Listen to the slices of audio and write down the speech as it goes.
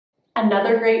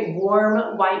Another great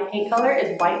warm white paint color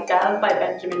is White Dove by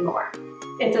Benjamin Moore.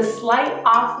 It's a slight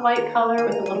off-white color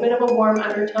with a little bit of a warm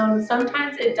undertone.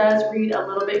 Sometimes it does read a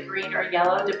little bit green or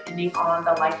yellow depending on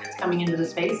the light that's coming into the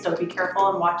space, so be careful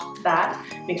and watch that.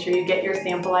 Make sure you get your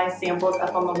sampleized samples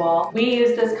up on the wall. We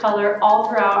use this color all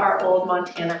throughout our old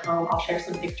Montana home. I'll share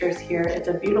some pictures here. It's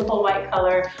a beautiful white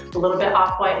color, a little bit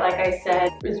off-white like I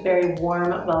said. It's very warm,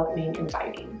 welcoming,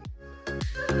 inviting.